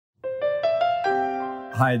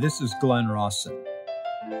Hi, this is Glenn Rawson.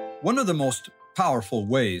 One of the most powerful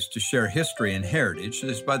ways to share history and heritage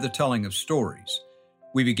is by the telling of stories.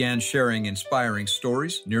 We began sharing inspiring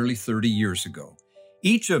stories nearly 30 years ago.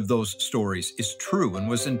 Each of those stories is true and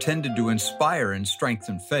was intended to inspire and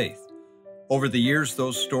strengthen faith. Over the years,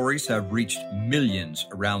 those stories have reached millions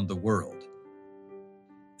around the world.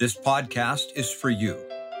 This podcast is for you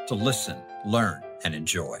to listen, learn, and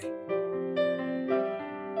enjoy.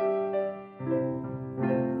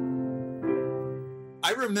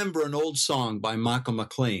 I remember an old song by Michael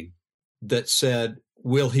McLean that said,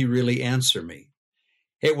 "Will he really answer me?"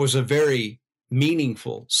 It was a very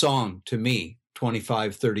meaningful song to me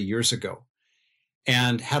 25, 30 years ago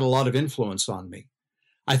and had a lot of influence on me.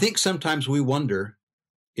 I think sometimes we wonder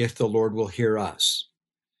if the Lord will hear us.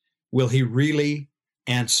 Will he really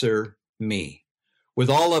answer me? With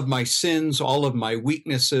all of my sins, all of my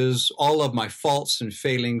weaknesses, all of my faults and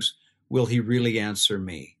failings, will he really answer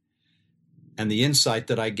me? And the insight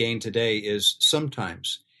that I gained today is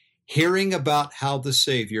sometimes hearing about how the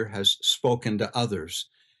Savior has spoken to others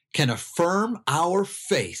can affirm our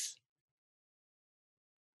faith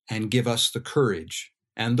and give us the courage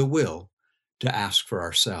and the will to ask for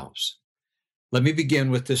ourselves. Let me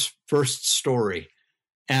begin with this first story.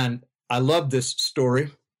 And I love this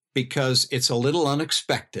story because it's a little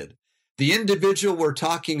unexpected. The individual we're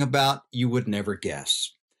talking about, you would never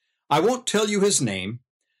guess. I won't tell you his name,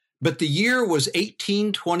 but the year was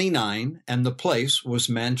 1829 and the place was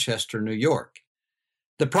Manchester, New York.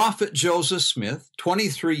 The prophet Joseph Smith,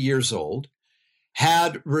 23 years old,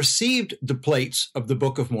 had received the plates of the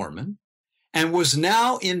Book of Mormon and was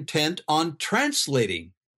now intent on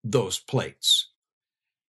translating those plates.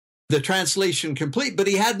 The translation complete, but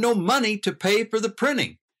he had no money to pay for the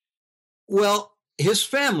printing. Well, his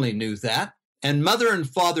family knew that, and Mother and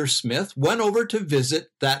Father Smith went over to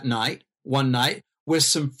visit one night, with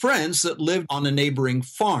some friends that lived on a neighboring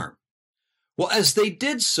farm. Well, as they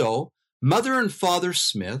did so, Mother and Father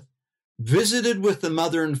Smith visited with the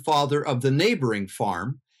mother and father of the neighboring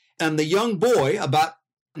farm, and the young boy, about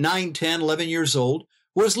 9, 10, 11 years old,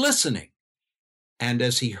 was listening. And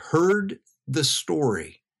as he heard the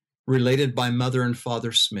story related by Mother and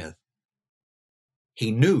Father Smith,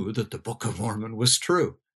 he knew that the Book of Mormon was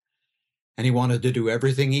true, and he wanted to do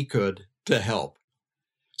everything he could to help.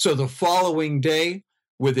 So the following day,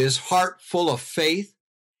 with his heart full of faith,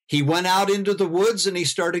 he went out into the woods and he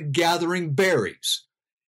started gathering berries.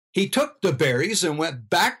 He took the berries and went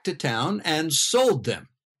back to town and sold them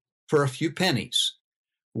for a few pennies,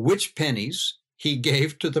 which pennies he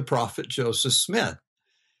gave to the prophet Joseph Smith.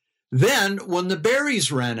 Then, when the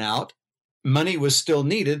berries ran out, money was still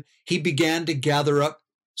needed, he began to gather up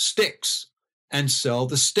sticks and sell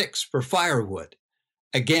the sticks for firewood.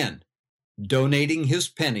 Again, donating his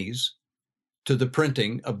pennies to the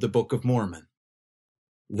printing of the Book of Mormon.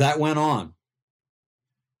 That went on.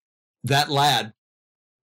 That lad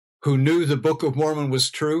who knew the Book of Mormon was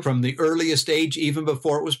true from the earliest age, even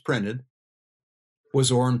before it was printed,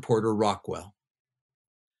 was Orrin Porter Rockwell.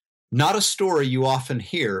 Not a story you often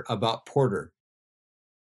hear about Porter.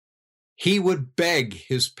 He would beg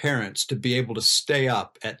his parents to be able to stay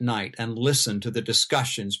up at night and listen to the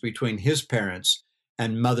discussions between his parents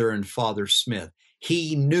and Mother and Father Smith.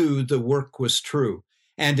 He knew the work was true.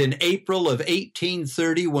 And in April of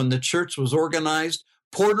 1830, when the church was organized,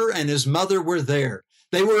 Porter and his mother were there.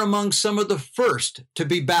 They were among some of the first to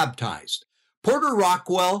be baptized. Porter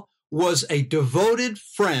Rockwell was a devoted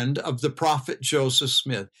friend of the prophet Joseph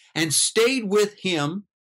Smith and stayed with him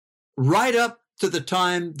right up to the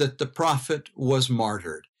time that the prophet was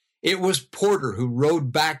martyred. It was Porter who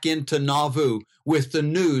rode back into Nauvoo with the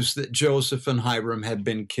news that Joseph and Hiram had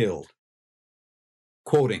been killed.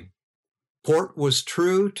 Quoting, "Port was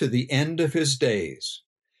true to the end of his days.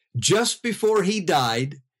 Just before he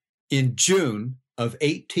died in June of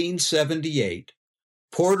 1878,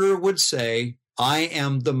 Porter would say, 'I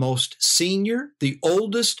am the most senior, the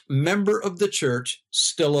oldest member of the church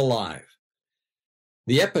still alive.'"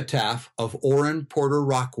 The epitaph of Orrin Porter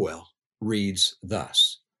Rockwell reads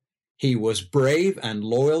thus: "He was brave and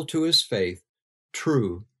loyal to his faith,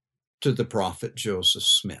 true to the prophet Joseph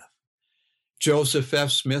Smith." Joseph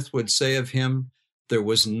F. Smith would say of him, "There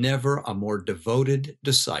was never a more devoted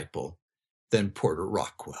disciple than Porter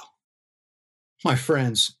Rockwell." My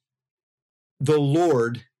friends, the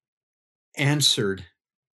Lord answered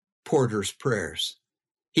Porter's prayers.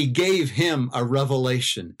 He gave him a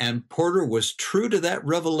revelation, and Porter was true to that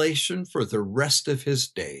revelation for the rest of his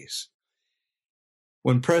days.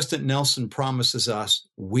 When President Nelson promises us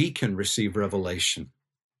we can receive revelation,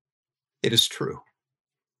 it is true.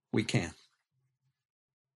 We can.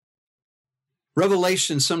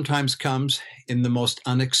 Revelation sometimes comes in the most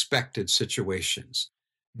unexpected situations.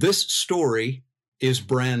 This story is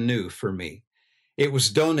brand new for me. It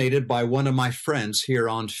was donated by one of my friends here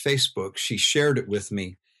on Facebook. She shared it with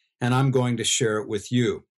me, and I'm going to share it with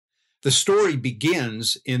you. The story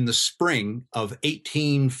begins in the spring of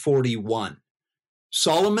 1841.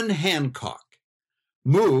 Solomon Hancock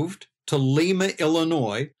moved to Lima,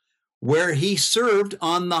 Illinois, where he served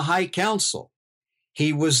on the High Council.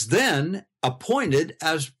 He was then appointed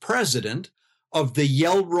as president of the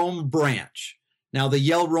Yell-Rome branch. Now, the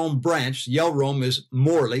Yell-Rome branch, Yell-Rome is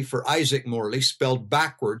Morley for Isaac Morley, spelled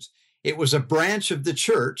backwards. It was a branch of the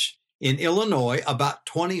church in Illinois, about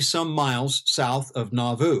 20-some miles south of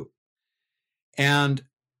Nauvoo. And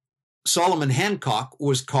Solomon Hancock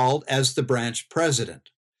was called as the branch president.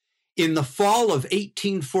 In the fall of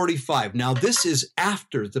 1845, now this is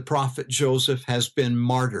after the prophet Joseph has been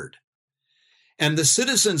martyred, and the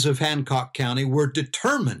citizens of Hancock County were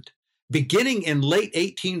determined, beginning in late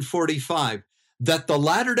 1845, that the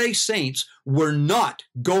Latter-day Saints were not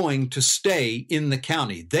going to stay in the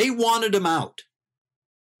county. They wanted them out.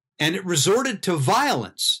 And it resorted to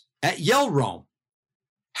violence at Yell-Rome.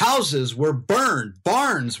 Houses were burned,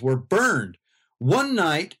 barns were burned. One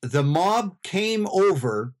night, the mob came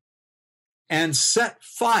over and set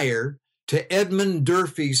fire to Edmund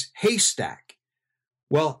Durfee's haystack.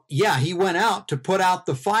 Well, yeah, he went out to put out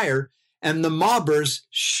the fire, and the mobbers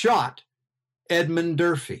shot Edmund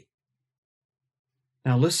Durfee.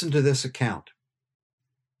 Now listen to this account.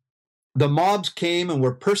 The mobs came and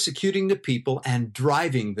were persecuting the people and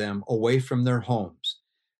driving them away from their homes.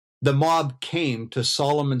 The mob came to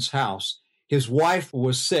Solomon's house. His wife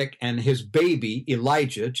was sick and his baby,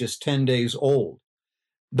 Elijah, just 10 days old.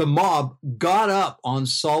 The mob got up on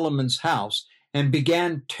Solomon's house and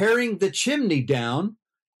began tearing the chimney down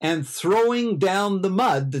and throwing down the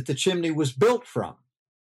mud that the chimney was built from.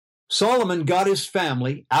 Solomon got his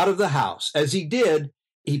family out of the house. As he did,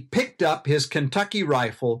 he picked up his Kentucky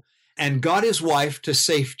rifle and got his wife to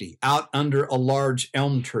safety out under a large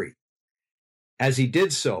elm tree. As he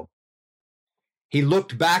did so, he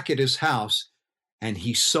looked back at his house and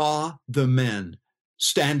he saw the men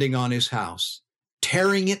standing on his house,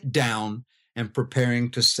 tearing it down and preparing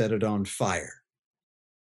to set it on fire.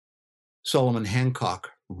 Solomon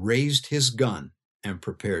Hancock raised his gun and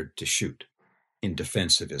prepared to shoot in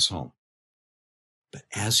defense of his home. But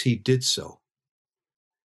as he did so,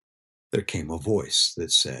 there came a voice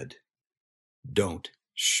that said, "Don't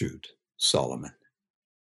shoot, Solomon.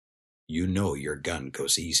 You know your gun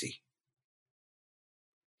goes easy."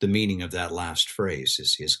 The meaning of that last phrase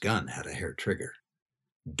is his gun had a hair trigger.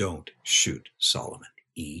 Don't shoot, Solomon.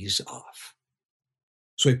 Ease off.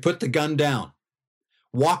 So he put the gun down,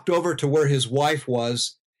 walked over to where his wife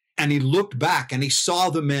was, and he looked back and he saw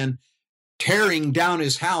the men tearing down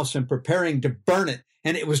his house and preparing to burn it.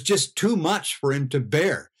 And it was just too much for him to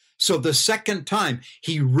bear. So the second time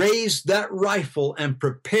he raised that rifle and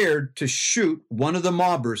prepared to shoot one of the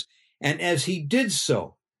mobbers. And as he did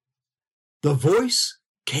so, the voice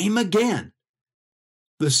came again,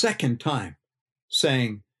 the second time,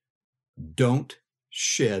 saying, "Don't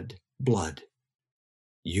shed blood.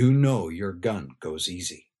 You know your gun goes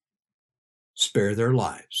easy. Spare their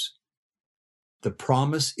lives. The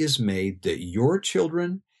promise is made that your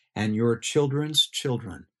children and your children's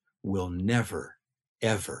children will never,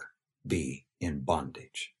 ever be in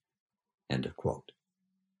bondage." End of quote.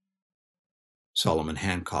 Solomon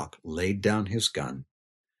Hancock laid down his gun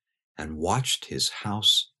and watched his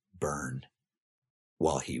house burn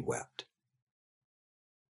while he wept.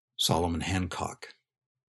 Solomon Hancock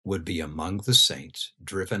would be among the saints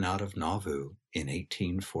driven out of Nauvoo in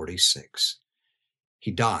 1846. He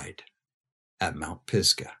died at Mount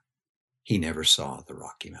Pisgah. He never saw the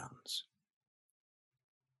Rocky Mountains.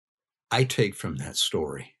 I take from that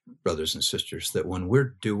story, brothers and sisters, that when we're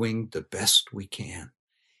doing the best we can,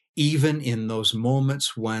 even in those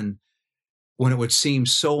moments when it would seem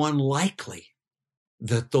so unlikely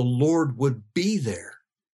that the Lord would be there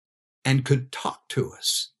and could talk to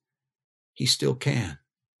us, he still can,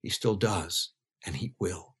 he still does, and he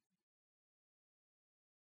will.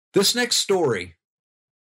 This next story,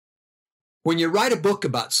 when you write a book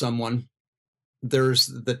about someone, there's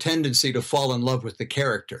the tendency to fall in love with the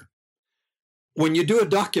character. When you do a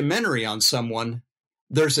documentary on someone,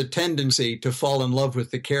 there's a tendency to fall in love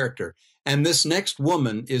with the character. And this next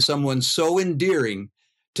woman is someone so endearing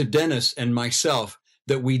to Dennis and myself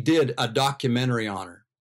that we did a documentary on her.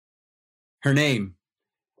 Her name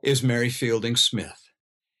is Mary Fielding Smith.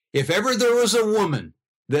 If ever there was a woman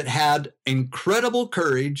that had incredible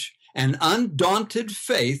courage and undaunted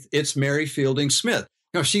faith, it's Mary Fielding Smith.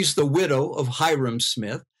 Now, she's the widow of Hiram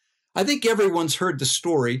Smith. I think everyone's heard the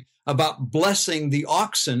story about blessing the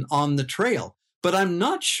oxen on the trail, but I'm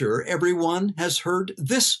not sure everyone has heard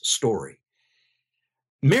this story.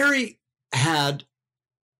 Mary had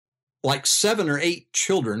like 7 or 8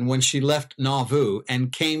 children when she left Nauvoo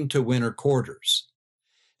and came to winter quarters.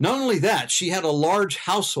 Not only that, she had a large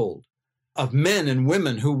household of men and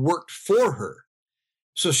women who worked for her.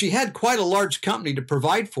 So she had quite a large company to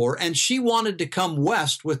provide for, and she wanted to come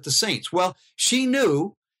west with the saints. Well, she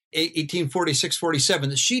knew, 1846-47,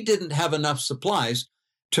 that she didn't have enough supplies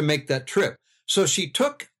to make that trip. So she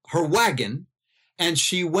took her wagon and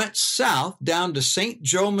she went south down to St.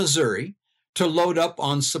 Joe, Missouri, to load up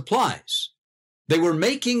on supplies. They were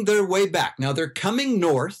making their way back. Now they're coming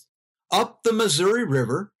north up the Missouri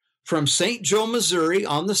River from St. Joe, Missouri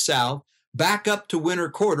on the south, back up to winter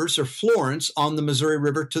quarters or Florence on the Missouri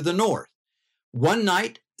River to the north. One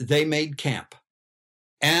night they made camp.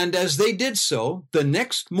 And as they did so, the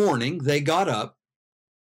next morning they got up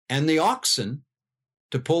and the oxen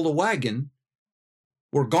to pull the wagon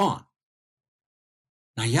were gone.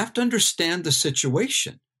 Now you have to understand the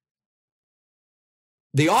situation.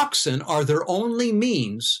 The oxen are their only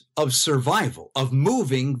means of survival, of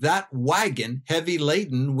moving that wagon heavy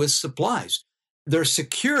laden with supplies. Their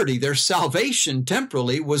security, their salvation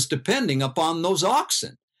temporally was depending upon those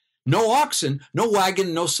oxen. No oxen, no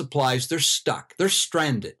wagon, no supplies. They're stuck. They're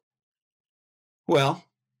stranded. Well,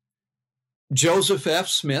 Joseph F.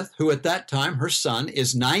 Smith, who at that time, her son,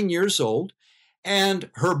 is 9 years old, and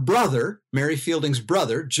her brother, Mary Fielding's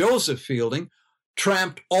brother, Joseph Fielding,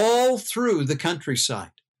 tramped all through the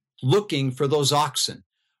countryside looking for those oxen.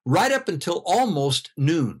 Right up until almost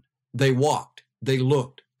noon, they walked, they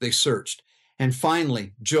looked, they searched. And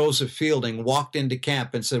finally, Joseph Fielding walked into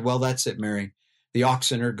camp and said, well, that's it, Mary. The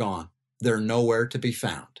oxen are gone. They're nowhere to be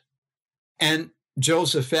found. And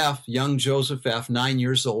Joseph F., young Joseph F., 9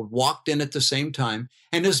 years old, walked in at the same time.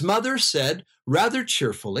 And his mother said rather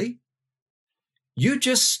cheerfully, you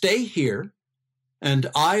just stay here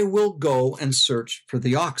and I will go and search for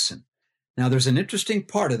the oxen. Now, there's an interesting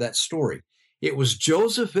part of that story. It was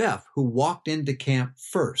Joseph F. who walked into camp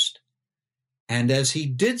first. And as he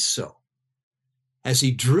did so, as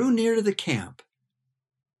he drew near to the camp,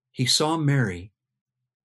 he saw Mary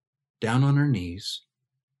down on her knees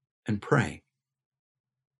and praying.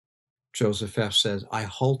 Joseph F. says, I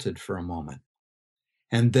halted for a moment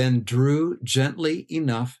and then drew gently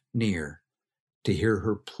enough near to hear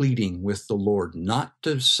her pleading with the Lord not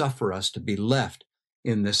to suffer us to be left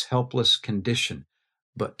in this helpless condition,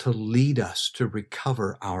 but to lead us to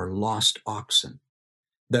recover our lost oxen,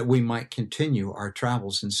 that we might continue our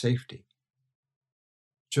travels in safety.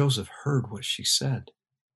 Joseph heard what she said.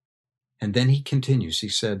 And then he continues, he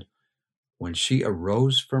said, when she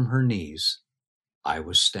arose from her knees, I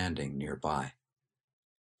was standing nearby.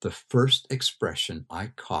 The first expression I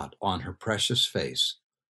caught on her precious face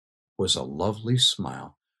was a lovely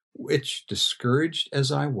smile, which, discouraged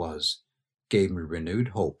as I was, gave me renewed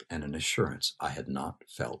hope and an assurance I had not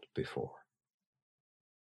felt before.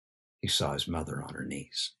 He saw his mother on her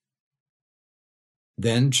knees.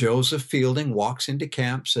 Then Joseph Fielding walks into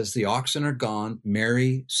camp, says the oxen are gone.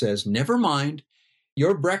 Mary says, never mind,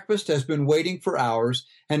 your breakfast has been waiting for hours,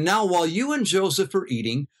 and now while you and Joseph are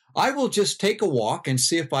eating, I will just take a walk and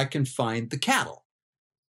see if I can find the cattle.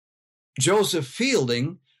 Joseph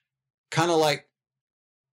Fielding kind of like,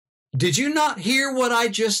 did you not hear what I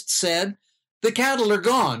just said? The cattle are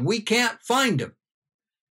gone. We can't find them.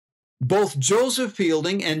 Both Joseph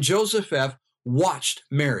Fielding and Joseph F. watched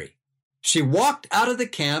Mary. She walked out of the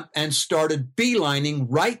camp and started beelining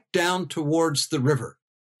right down towards the river.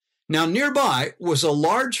 Now, nearby was a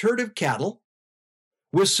large herd of cattle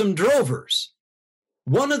with some drovers.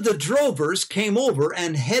 One of the drovers came over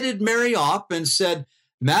and headed Mary off and said,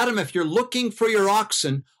 Madam, if you're looking for your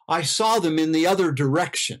oxen, I saw them in the other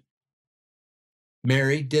direction.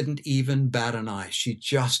 Mary didn't even bat an eye. She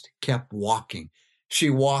just kept walking. She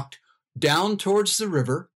walked down towards the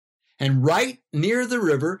river, and right near the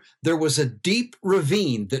river, there was a deep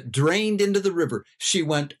ravine that drained into the river. She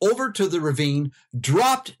went over to the ravine,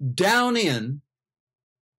 dropped down in,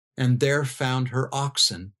 and there found her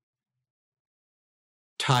oxen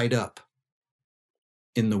tied up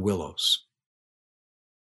in the willows.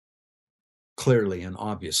 Clearly and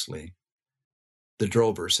obviously, the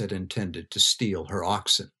drovers had intended to steal her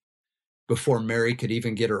oxen. Before Mary could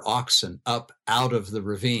even get her oxen up out of the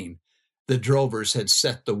ravine, the drovers had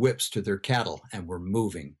set the whips to their cattle and were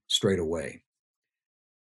moving straight away.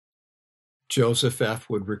 Joseph F.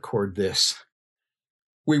 would record this.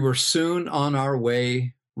 We were soon on our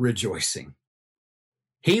way rejoicing.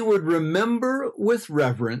 He would remember with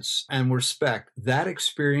reverence and respect that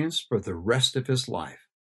experience for the rest of his life,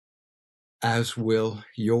 as will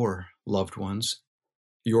your loved ones,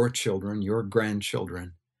 your children, your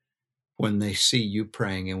grandchildren, when they see you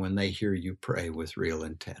praying and when they hear you pray with real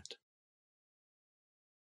intent.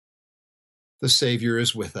 The Savior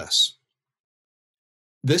is with us.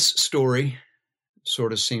 This story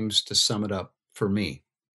sort of seems to sum it up for me.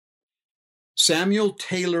 Samuel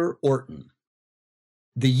Taylor Orton.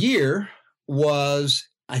 The year was,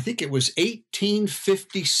 I think it was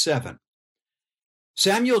 1857.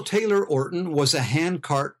 Samuel Taylor Orton was a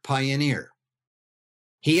handcart pioneer.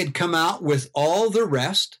 He had come out with all the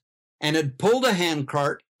rest and had pulled a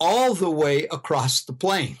handcart all the way across the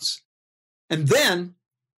plains. And then,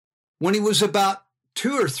 when he was about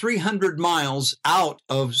 200 or 300 miles out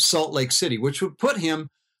of Salt Lake City, which would put him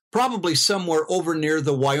probably somewhere over near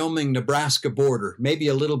the Wyoming-Nebraska border, maybe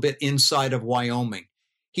a little bit inside of Wyoming,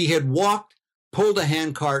 he had walked, pulled a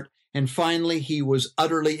handcart, and finally he was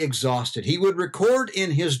utterly exhausted. He would record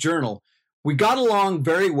in his journal, "We got along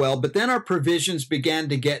very well, but then our provisions began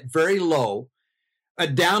to get very low,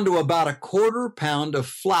 down to about a quarter pound of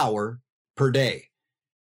flour per day."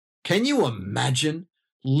 Can you imagine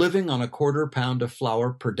living on a quarter pound of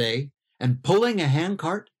flour per day and pulling a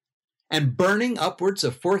handcart and burning upwards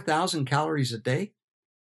of 4,000 calories a day?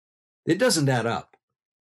 It doesn't add up.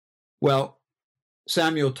 Well,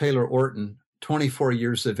 Samuel Taylor Orton, 24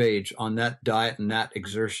 years of age, on that diet and that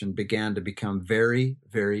exertion, began to become very,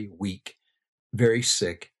 very weak, very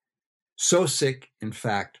sick. So sick, in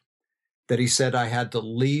fact, that he said, "I had to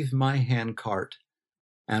leave my handcart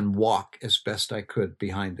and walk as best I could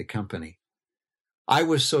behind the company. I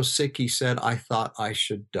was so sick," he said, "I thought I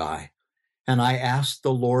should die. And I asked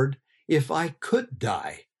the Lord if I could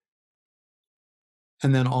die."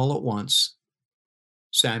 And then all at once,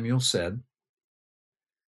 Samuel said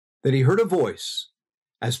that he heard a voice,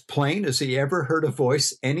 as plain as he ever heard a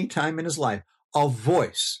voice any time in his life. A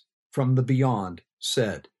voice from the beyond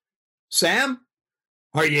said, "Sam,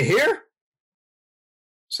 are you here?"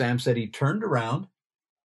 Sam said he turned around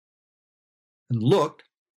and looked.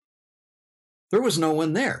 There was no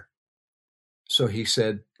one there. So he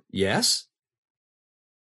said, "Yes."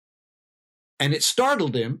 And it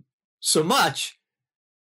startled him so much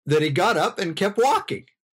that he got up and kept walking.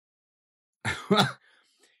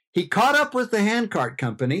 He caught up with the handcart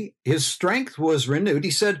company. His strength was renewed.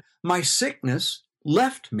 He said, "My sickness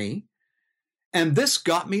left me, and this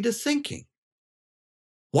got me to thinking,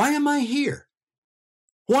 why am I here?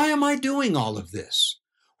 Why am I doing all of this?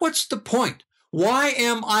 What's the point? Why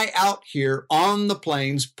am I out here on the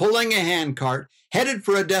plains pulling a handcart, headed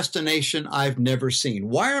for a destination I've never seen?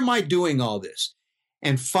 Why am I doing all this?"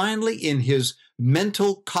 And finally, in his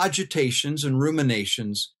mental cogitations and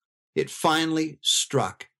ruminations, it finally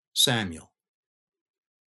struck Samuel.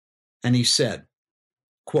 And he said,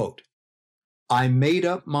 quote, "I made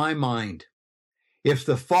up my mind. If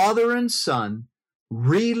the Father and Son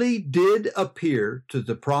really did appear to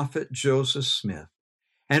the prophet Joseph Smith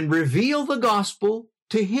and reveal the gospel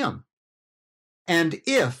to him, and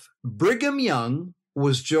if Brigham Young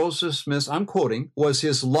was Joseph Smith's, I'm quoting, was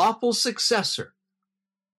his lawful successor,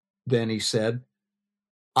 then," he said,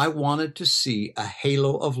 "I wanted to see a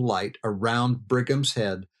halo of light around Brigham's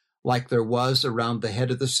head like there was around the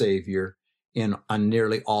head of the Savior on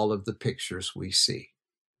nearly all of the pictures we see."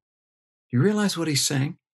 You realize what he's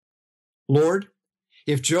saying? Lord,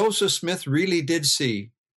 if Joseph Smith really did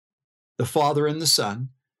see the Father and the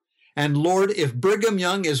Son, and Lord, if Brigham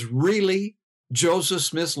Young is really Joseph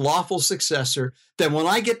Smith's lawful successor, then when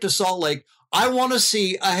I get to Salt Lake, I want to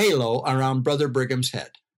see a halo around Brother Brigham's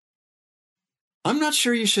head. I'm not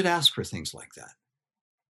sure you should ask for things like that.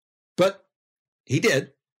 But he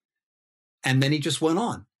did. And then he just went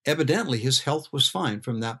on. Evidently, his health was fine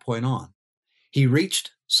from that point on. He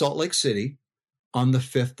reached Salt Lake City on the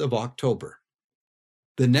 5th of October.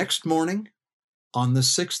 The next morning, on the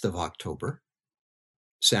 6th of October,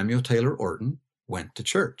 Samuel Taylor Orton went to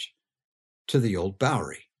church, to the old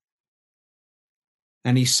Bowery.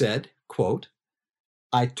 And he said, quote,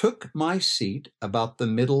 "I took my seat about the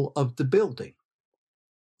middle of the building.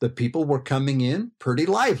 The people were coming in pretty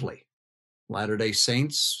lively. Latter-day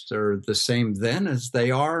Saints are the same then as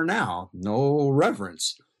they are now. No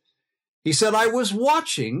reverence." He said, "I was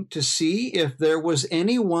watching to see if there was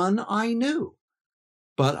anyone I knew,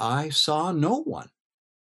 but I saw no one."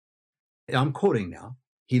 I'm quoting now.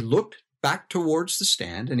 He looked back towards the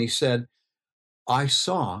stand and he said, "I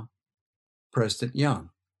saw President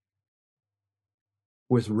Young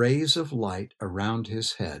with rays of light around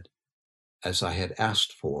his head as I had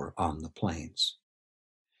asked for on the plains."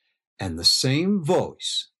 And the same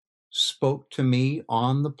voice spoke to me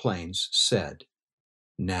on the plains, said,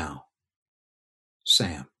 "Now,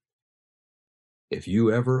 Sam, if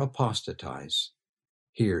you ever apostatize,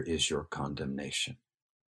 here is your condemnation."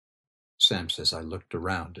 Sam says, I looked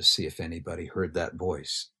around to see if anybody heard that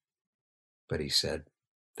voice, but he said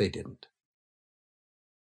they didn't.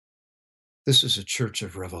 This is a church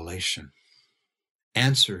of revelation.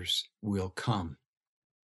 Answers will come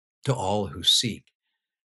to all who seek.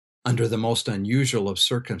 Under the most unusual of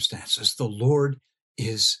circumstances, the Lord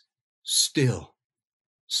is still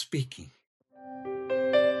speaking.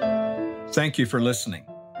 Thank you for listening.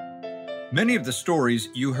 Many of the stories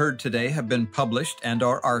you heard today have been published and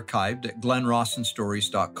are archived at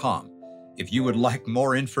glenrossenstories.com. If you would like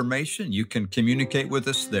more information, you can communicate with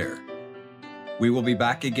us there. We will be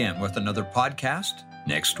back again with another podcast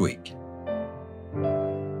next week.